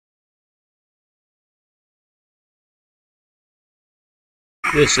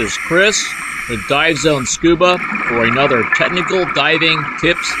This is Chris with Dive Zone Scuba for another technical diving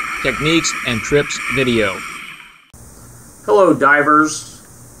tips, techniques, and trips video. Hello divers,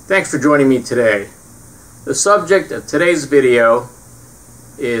 thanks for joining me today. The subject of today's video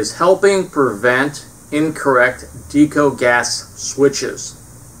is helping prevent incorrect Deco gas switches.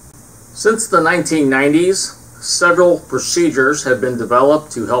 Since the 1990s, several procedures have been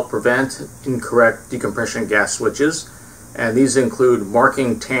developed to help prevent incorrect decompression gas switches, and these include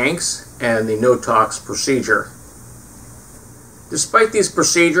marking tanks and the notox procedure. Despite these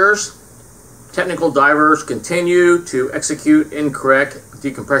procedures, technical divers continue to execute incorrect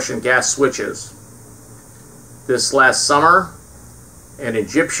decompression gas switches. This last summer, an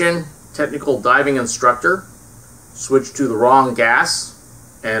Egyptian technical diving instructor switched to the wrong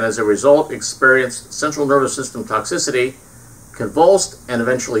gas and as a result experienced central nervous system toxicity, convulsed, and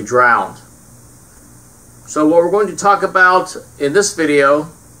eventually drowned. So what we're going to talk about in this video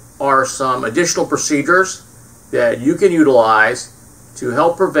are some additional procedures that you can utilize to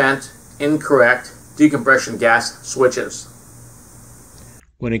help prevent incorrect decompression gas switches.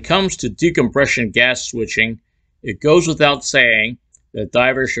 When it comes to decompression gas switching, it goes without saying that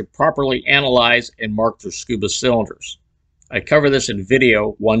divers should properly analyze and mark their scuba cylinders. I cover this in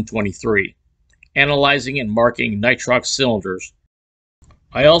video 123, analyzing and marking nitrox cylinders.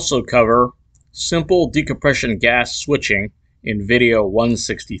 I also cover simple decompression gas switching in video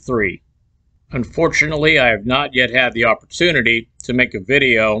 163. Unfortunately, I have not yet had the opportunity to make a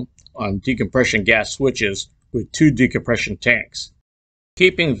video on decompression gas switches with 2 decompression tanks.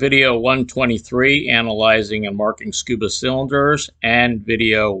 Keeping video 123, analyzing and marking scuba cylinders, and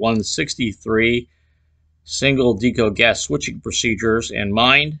video 163, single Deco gas switching procedures in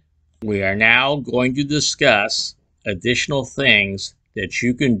mind, we are now going to discuss additional things that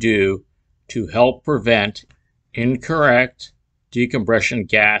you can do to help prevent incorrect decompression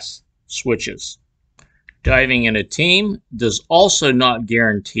gas switches. Diving in a team does also not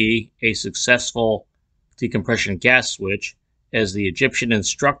guarantee a successful decompression gas switch, as the Egyptian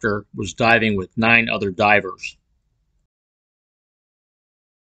instructor was diving with 9 other divers.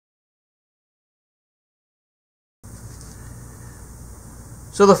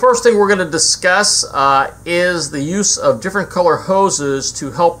 So the first thing we're going to discuss is the use of different color hoses to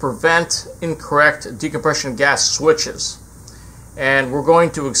help prevent incorrect decompression gas switches. And we're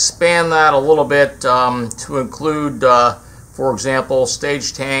going to expand that a little bit to include, for example,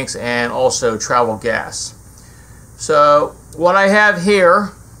 stage tanks and also travel gas. So what I have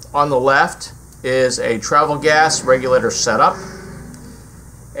here on the left is a travel gas regulator setup.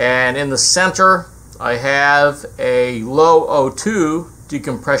 And in the center, I have a low O2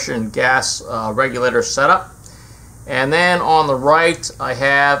 decompression gas regulator setup, and then on the right I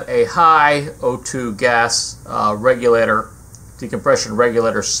have a high O2 gas decompression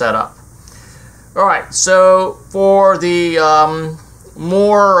regulator setup. Alright, so for the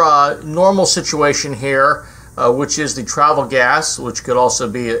more normal situation here, which is the travel gas, which could also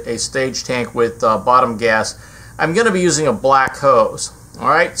be a stage tank with bottom gas, I'm going to be using a black hose.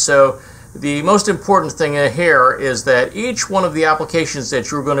 Alright, so the most important thing here is that each one of the applications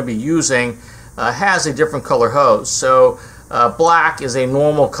that you're going to be using has a different color hose. So black is a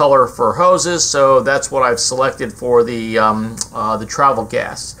normal color for hoses, so that's what I've selected for the travel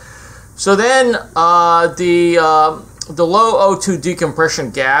gas. So then the low O2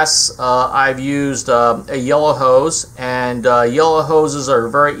 decompression gas, I've used a yellow hose, and yellow hoses are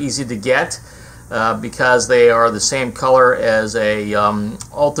very easy to get. Because they are the same color as a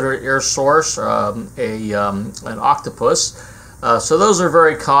alternate air source, an octopus. So those are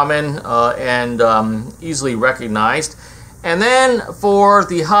very common and easily recognized. And then for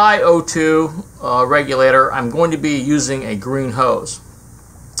the high O2 regulator, I'm going to be using a green hose.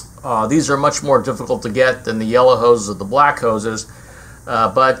 These are much more difficult to get than the yellow hoses or the black hoses.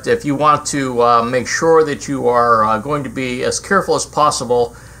 But if you want to make sure that you are going to be as careful as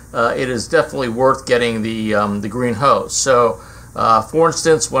possible, it is definitely worth getting the green hose. So, for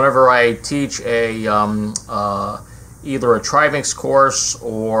instance, whenever I teach a either a trimix course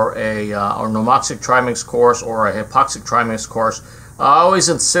or a normoxic trimix course or a hypoxic trimix course, I always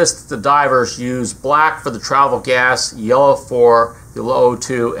insist that the divers use black for the travel gas, yellow for the low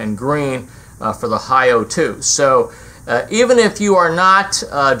O2, and green for the high O2. So, even if you are not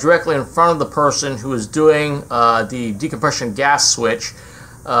directly in front of the person who is doing the decompression gas switch,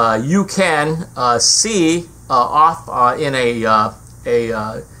 you can see off in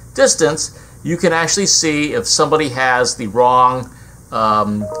a distance, you can actually see if somebody has the wrong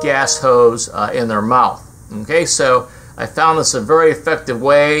gas hose in their mouth. Okay, so I found this a very effective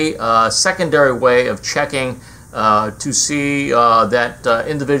way, secondary way of checking to see that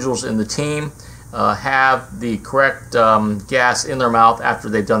individuals in the team have the correct gas in their mouth after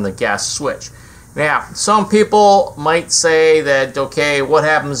they've done the gas switch. Now, some people might say that, okay, what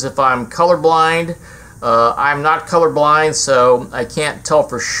happens if I'm colorblind? I'm not colorblind, so I can't tell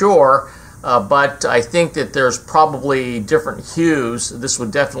for sure, but I think that there's probably different hues. This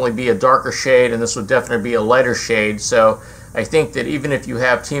would definitely be a darker shade, and this would definitely be a lighter shade. So I think that even if you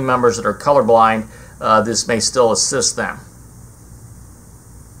have team members that are colorblind, this may still assist them.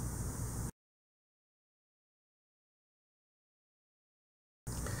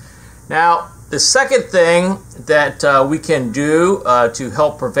 Now, the second thing that we can do to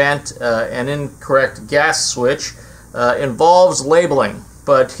help prevent an incorrect gas switch involves labeling.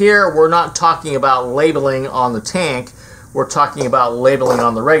 But here we're not talking about labeling on the tank, we're talking about labeling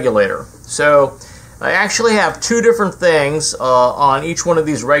on the regulator. So I actually have two different things on each one of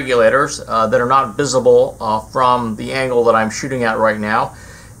these regulators that are not visible from the angle that I'm shooting at right now.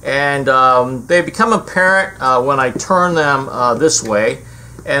 And they become apparent when I turn them this way.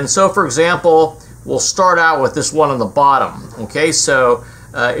 And so, for example, we'll start out with this one on the bottom. Okay, so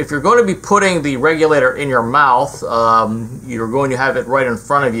if you're going to be putting the regulator in your mouth, you're going to have it right in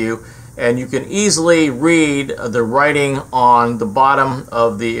front of you, and you can easily read the writing on the bottom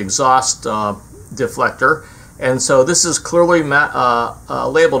of the exhaust deflector. And so this is clearly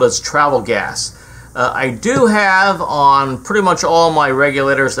labeled as travel gas. I do have on pretty much all my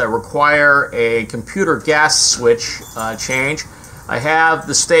regulators that require a computer gas switch change, I have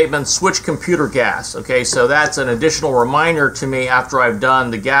the statement switch computer gas. Okay, so that's an additional reminder to me after I've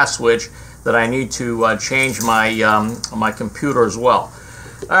done the gas switch that I need to change my my computer as well.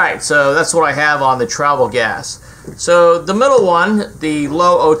 Alright, so that's what I have on the travel gas. So the middle one, the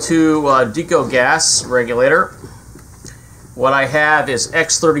low O2 Deco gas regulator, what I have is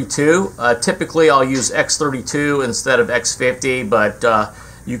X32. Typically I'll use X32 instead of X50, but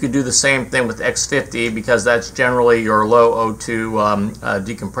you could do the same thing with X50 because that's generally your low O2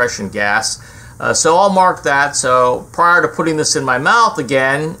 decompression gas. So I'll mark that. So prior to putting this in my mouth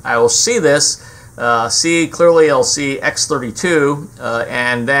again, I will see this. See clearly I'll see X32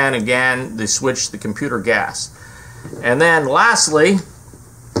 and then again the switch the computer gas. And then lastly,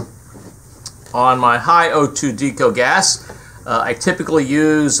 on my high O2 Deco gas, I typically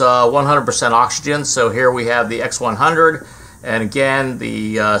use 100% oxygen. So here we have the X100. And again,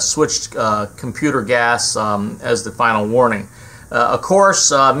 the switched computer gas as the final warning. Of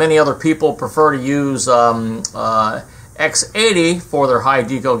course, many other people prefer to use X80 for their high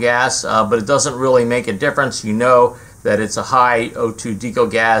deco gas, but it doesn't really make a difference. You know that it's a high O2 deco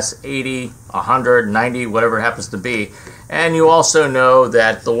gas, 80, 100, 90, whatever it happens to be. And you also know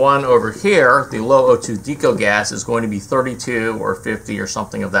that the one over here, the low O2 deco gas, is going to be 32 or 50 or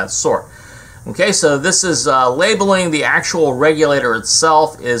something of that sort. Okay, so this is labeling the actual regulator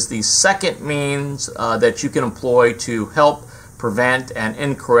itself is the second means that you can employ to help prevent an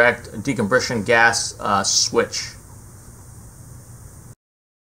incorrect decompression gas switch.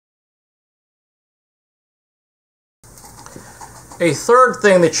 A third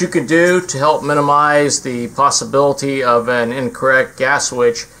thing that you could do to help minimize the possibility of an incorrect gas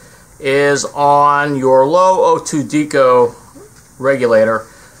switch is on your low O2 Deco regulator.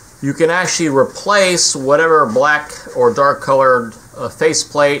 You can actually replace whatever black or dark colored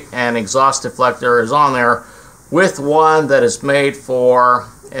faceplate and exhaust deflector is on there with one that is made for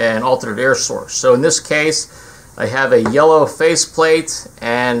an alternate air source. So in this case, I have a yellow faceplate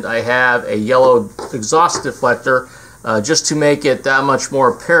and I have a yellow exhaust deflector just to make it that much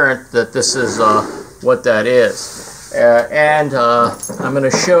more apparent that this is what that is. I'm going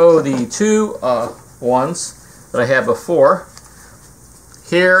to show the two ones that I had before.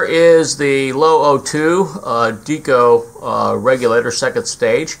 Here is the low O2 Deco regulator, second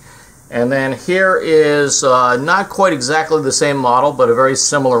stage. And then here is not quite exactly the same model, but a very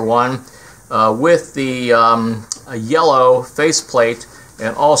similar one with the yellow faceplate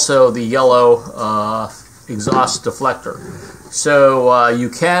and also the yellow exhaust deflector. So you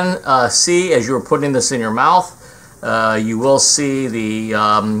can see as you're putting this in your mouth, you will see the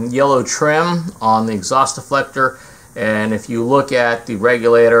yellow trim on the exhaust deflector. And if you look at the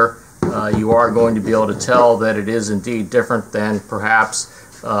regulator, you are going to be able to tell that it is indeed different than perhaps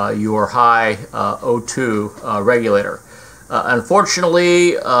your high O2 regulator.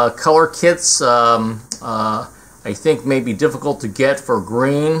 Unfortunately, color kits I think may be difficult to get for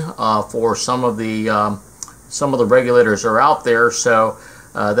green for some of the regulators are out there. So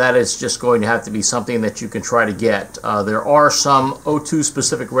that is just going to have to be something that you can try to get. There are some O2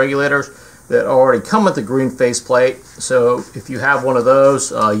 specific regulators that already come with the green faceplate, so if you have one of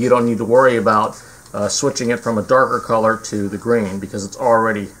those, you don't need to worry about switching it from a darker color to the green, because it's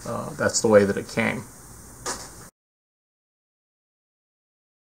already, that's the way that it came.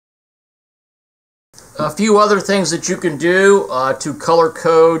 A few other things that you can do to color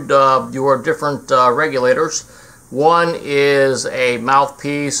code your different regulators. One is a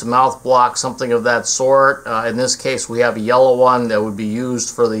mouthpiece, mouth block, something of that sort. In this case, we have a yellow one that would be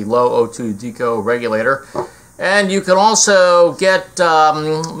used for the low O2 Deco regulator. And you can also get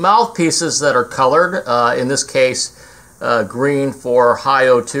mouthpieces that are colored, in this case green for high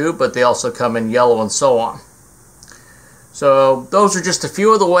O2, but they also come in yellow and so on. So those are just a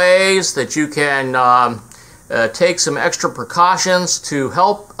few of the ways that you can take some extra precautions to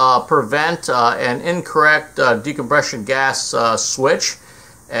help prevent an incorrect decompression gas switch.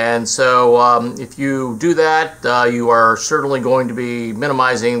 And so if you do that, you are certainly going to be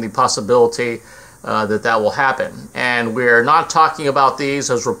minimizing the possibility that will happen. And we're not talking about these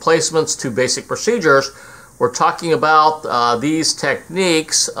as replacements to basic procedures. We're talking about these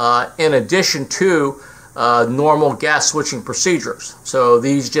techniques in addition to normal gas switching procedures. So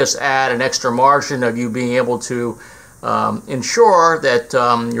these just add an extra margin of you being able to ensure that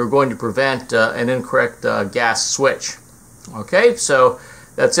you're going to prevent an incorrect gas switch. Okay, so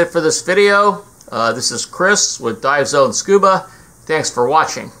that's it for this video. This is Chris with Dive Zone Scuba. Thanks for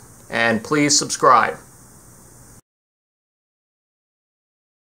watching, and please subscribe.